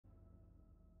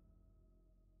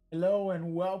Hello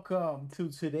and welcome to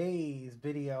today's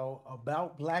video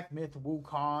about Black Myth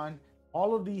WuKong.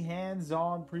 All of the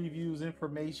hands-on previews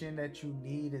information that you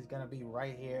need is going to be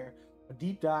right here. A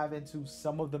deep dive into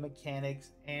some of the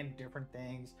mechanics and different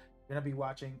things. You're going to be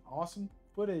watching awesome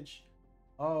footage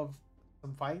of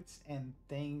some fights and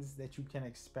things that you can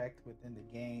expect within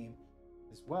the game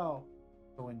as well.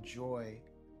 So enjoy.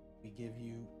 We give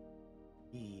you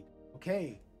need.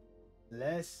 Okay,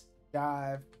 let's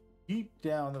dive deep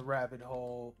down the rabbit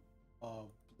hole of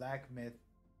Black Myth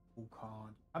WuKong,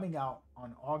 coming out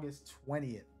on August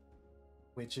 20th,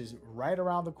 which is right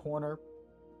around the corner.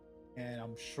 And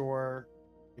I'm sure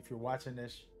if you're watching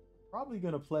this, you're probably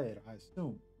going to play it, I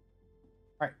assume.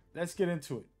 All right, let's get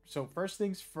into it. So, first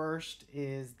things first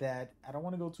is that I don't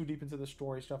want to go too deep into the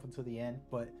story stuff until the end,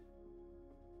 but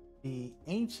the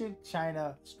ancient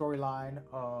China storyline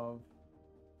of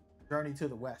Journey to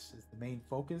the West is the main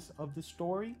focus of the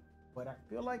story, but I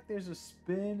feel like there's a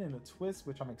spin and a twist,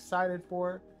 which I'm excited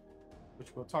for, which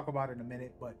we'll talk about in a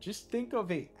minute. But just think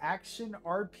of a action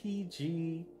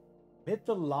RPG,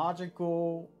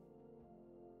 mythological,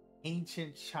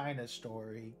 ancient China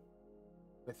story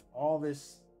with all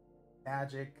this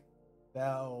magic,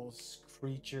 bells,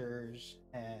 creatures,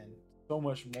 and so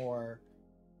much more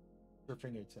at your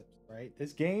fingertips, right?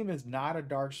 This game is not a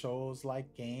Dark Souls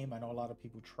like game. I know a lot of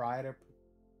people try to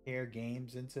pair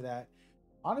games into that.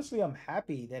 Honestly, I'm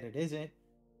happy that it isn't.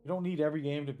 You don't need every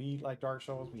game to be like Dark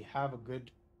Souls. We have a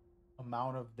good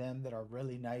amount of them that are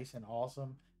really nice and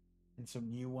awesome, and some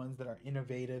new ones that are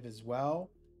innovative as well.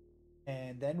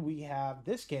 And then we have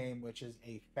this game, which is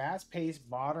a fast paced,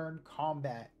 modern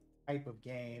combat type of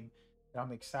game that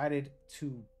I'm excited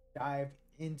to dive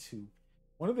into.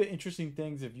 One of the interesting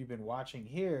things, if you've been watching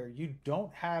here, you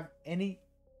don't have any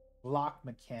block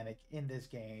mechanic in this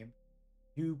game.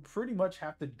 You pretty much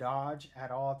have to dodge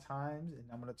at all times. And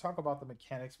I'm going to talk about the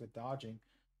mechanics with dodging.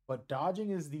 But dodging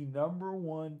is the number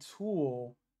one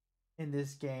tool in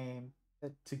this game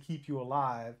to keep you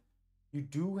alive. You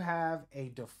do have a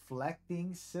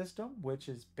deflecting system, which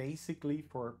is basically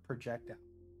for projectile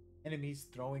enemies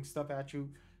throwing stuff at you.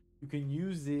 You can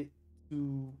use it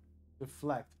to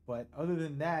deflect, but other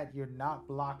than that, you're not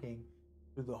blocking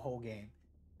through the whole game.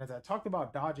 As I talked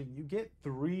about dodging, you get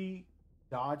three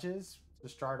dodges to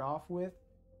start off with,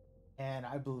 and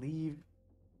I believe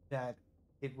that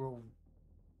it will,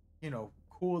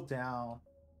 cool down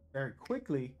very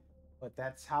quickly, but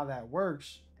that's how that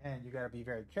works, and you got to be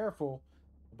very careful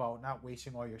about not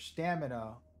wasting all your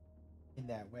stamina in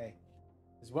that way.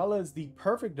 As well as the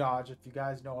perfect dodge, if you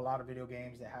guys know a lot of video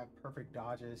games that have perfect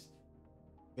dodges,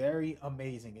 very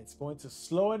amazing. It's going to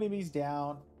slow enemies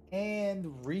down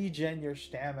and regen your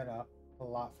stamina a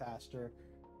lot faster.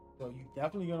 So you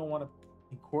definitely going to want to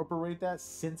incorporate that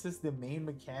since it's the main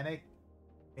mechanic.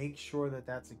 Make sure that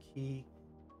that's a key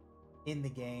in the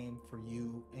game for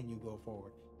you and you go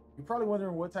forward. You're probably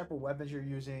wondering what type of weapons you're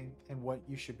using and what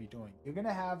you should be doing. You're going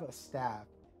to have a staff.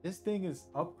 This thing is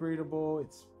upgradable.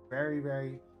 It's very,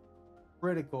 very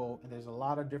critical, and there's a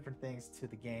lot of different things to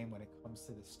the game when it comes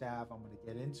to the staff. I'm going to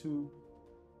get into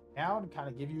now and kind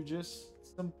of give you just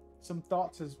some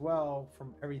thoughts as well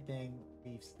from everything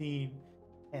we've seen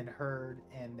and heard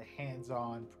and the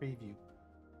hands-on preview.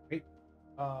 Right?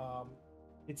 Um,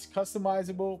 it's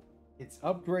customizable, it's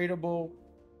upgradable.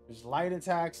 There's light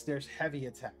attacks, there's heavy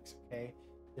attacks. Okay,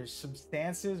 there's some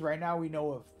stances. Right now, we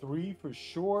know of three for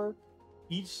sure.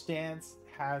 Each stance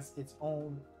has its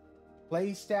own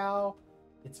play style,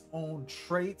 its own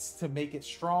traits to make it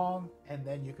strong, and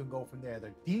then you can go from there.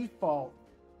 The default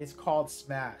is called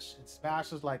Smash, and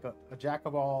Smash is like a jack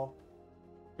of all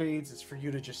trades. It's for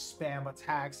you to just spam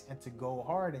attacks and to go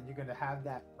hard, and you're going to have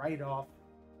that right off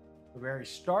the very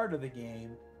start of the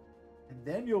game. And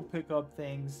then you'll pick up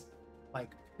things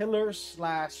like Pillar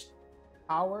slash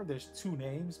Tower. There's two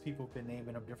names, people have been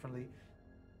naming them differently.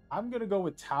 I'm going to go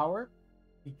with Tower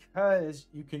because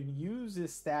you can use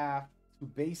this staff to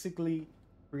basically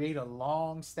create a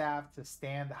long staff to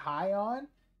stand high on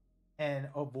and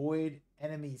avoid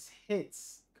enemies'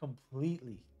 hits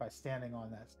completely by standing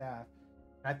on that staff.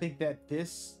 And I think that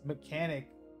this mechanic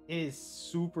is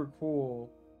super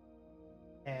cool,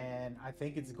 and I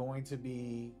think it's going to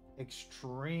be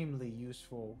extremely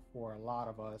useful for a lot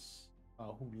of us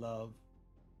who love,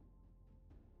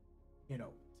 you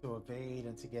know, to evade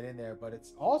and to get in there. But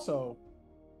it's also,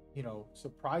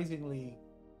 surprisingly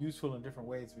useful in different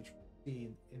ways, which we'll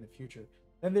see in the future.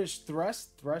 Then there's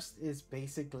thrust. Thrust is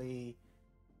basically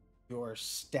your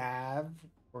stab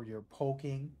or your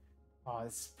poking.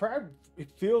 It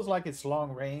feels like it's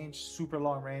long range, super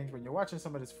long range. When you're watching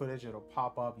some of this footage, it'll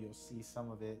pop up. You'll see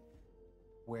some of it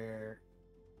where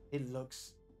it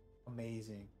looks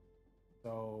amazing.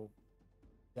 So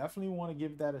definitely want to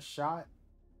give that a shot.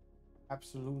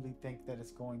 Absolutely think that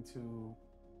it's going to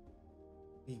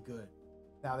be good.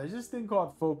 Now there's this thing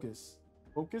called focus.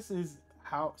 Focus is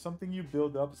how something you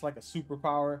build up. It's like a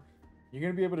superpower. You're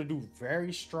gonna be able to do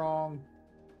very strong,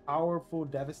 powerful,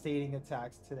 devastating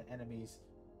attacks to the enemies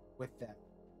with that.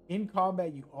 In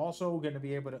combat, you also going to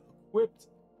be able to equip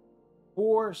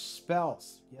 4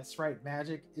 spells. Yes, right.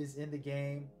 Magic is in the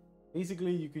game.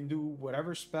 Basically, you can do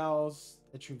whatever spells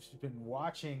that you've been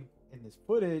watching in this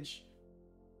footage,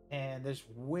 and there's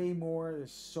way more.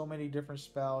 There's so many different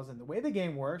spells, and the way the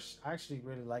game works, I actually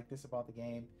really like this about the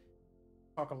game.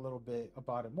 Talk a little bit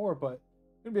about it more, but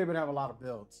you're gonna be able to have a lot of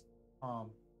builds,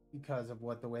 because of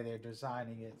what the way they're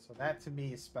designing it. So that to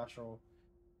me is special.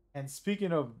 And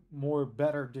speaking of more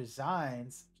better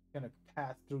designs, I'm gonna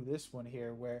pass through this one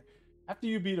here where after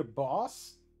you beat a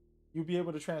boss, you'll be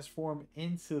able to transform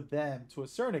into them to a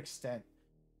certain extent,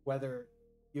 whether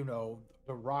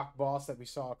the rock boss that we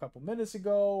saw a couple minutes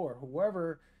ago or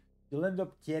whoever, you'll end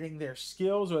up getting their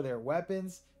skills or their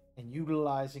weapons and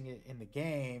utilizing it in the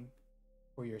game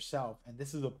for yourself. And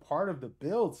this is a part of the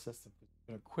build system. You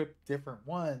can equip different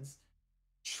ones,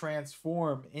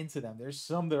 transform into them. There's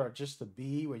some that are just a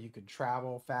bee where you can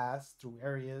travel fast through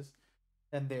areas.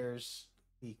 And there's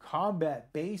the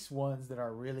combat based ones that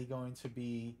are really going to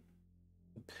be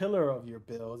the pillar of your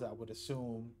builds, I would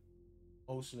assume,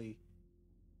 mostly.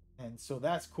 And so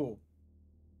that's cool.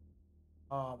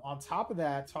 On top of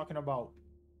that, talking about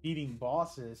beating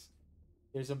bosses,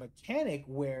 there's a mechanic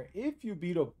where if you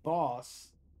beat a boss,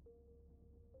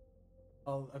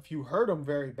 if you hurt them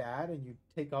very bad and you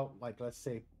take out, like, let's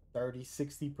say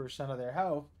 30-60% of their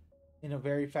health in a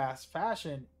very fast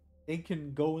fashion, they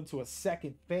can go into a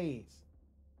second phase.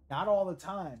 Not all the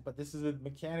time, but this is a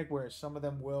mechanic where some of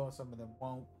them will and some of them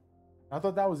won't. I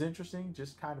thought that was interesting,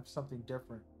 just kind of something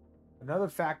different. Another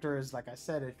factor is, like I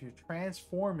said, if you're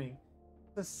transforming,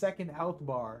 the second health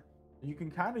bar, you can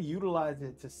kind of utilize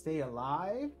it to stay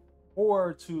alive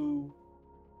or to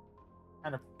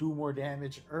kind of do more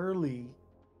damage early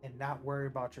and not worry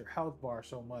about your health bar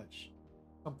so much.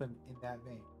 Something in that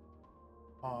vein.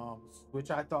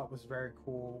 Which I thought was very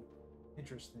cool,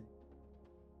 interesting.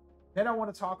 Then I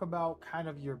want to talk about kind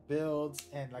of your builds,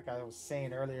 and like I was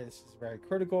saying earlier, this is very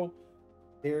critical.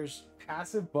 There's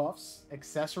passive buffs,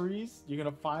 accessories. You're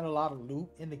gonna find a lot of loot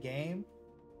in the game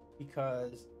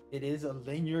because it is a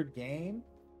linear game.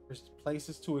 There's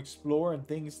places to explore and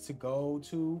things to go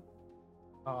to,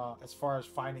 as far as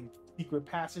finding secret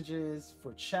passages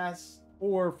for chests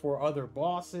or for other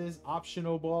bosses,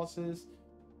 optional bosses,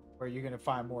 where you're gonna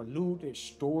find more loot. There's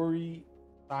story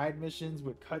side missions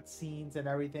with cutscenes and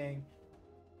everything,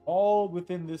 all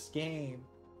within this game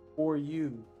for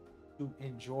you to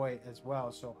enjoy as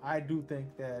well. So I do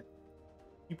think that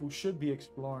people should be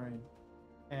exploring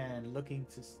and looking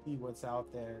to see what's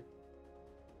out there,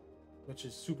 which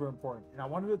is super important. And I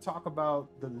wanted to talk about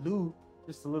the loot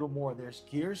just a little more. There's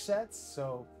gear sets.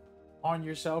 So on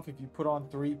yourself, if you put on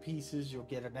 3 pieces, you'll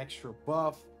get an extra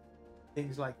buff,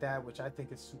 things like that, which I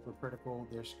think is super critical.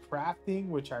 There's crafting,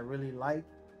 which I really like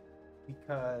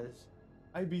because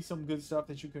might be some good stuff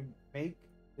that you can make.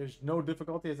 There's no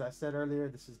difficulty, as I said earlier.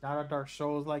 This is not a Dark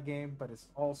Souls like game, but it's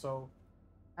also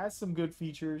has some good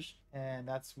features, and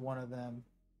that's one of them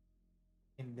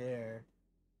in there,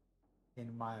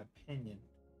 in my opinion.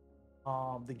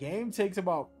 The game takes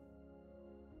about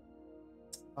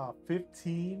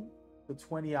 15 to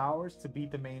 20 hours to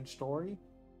beat the main story.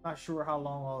 Not sure how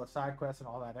long all the side quests and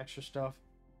all that extra stuff,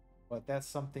 but that's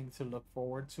something to look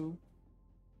forward to.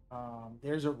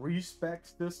 There's a respec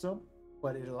system,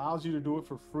 but it allows you to do it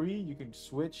for free. You can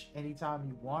switch anytime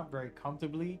you want very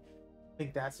comfortably. I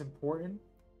think that's important.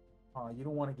 You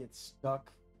don't want to get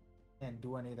stuck and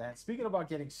do any of that. Speaking about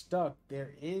getting stuck,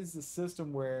 there is a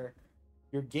system where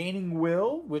you're gaining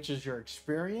will, which is your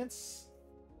experience.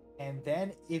 And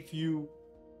then if you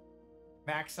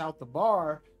max out the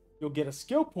bar, you'll get a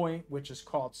skill point, which is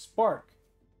called Spark.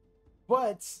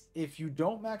 But if you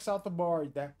don't max out the bar,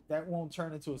 that won't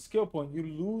turn into a skill point. You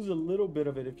lose a little bit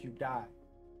of it if you die.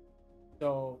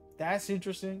 So that's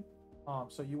interesting.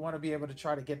 So you want to be able to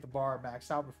try to get the bar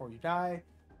maxed out before you die.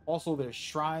 Also, there's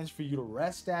shrines for you to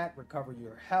rest at, recover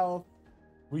your health,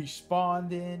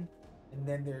 respawn in, and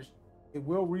then it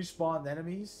will respawn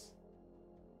enemies.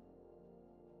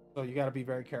 So you got to be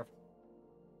very careful.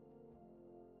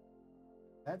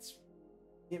 That's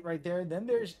it right there. Then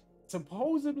there's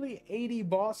supposedly 80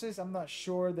 bosses. I'm not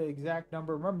sure the exact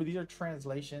number. Remember, these are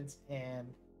translations and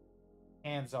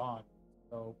hands-on.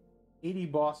 So 80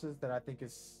 bosses that I think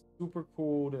is super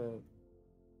cool to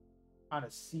kind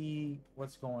of see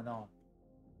what's going on.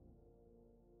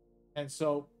 And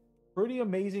so, pretty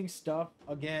amazing stuff.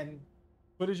 Again,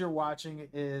 footage you're watching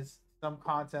is some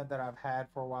content that I've had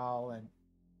for a while and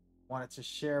wanted to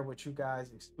share with you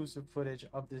guys exclusive footage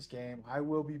of this game. I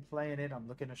will be playing it. I'm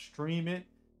looking to stream it.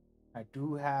 I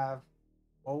do have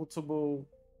multiple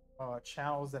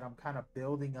channels that I'm kind of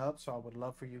building up, so I would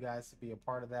love for you guys to be a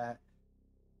part of that.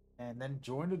 And then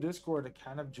join the Discord to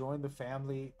kind of join the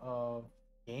family of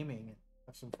gaming and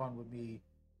have some fun with me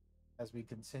as we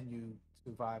continue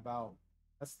to vibe out.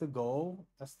 That's the goal.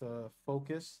 That's the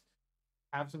focus.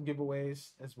 Have some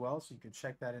giveaways as well, so you can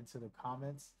check that into the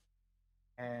comments.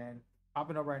 And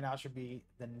popping up right now should be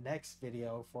the next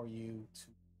video for you to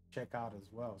check out as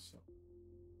well. So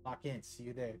lock in. See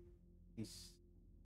you there. Peace.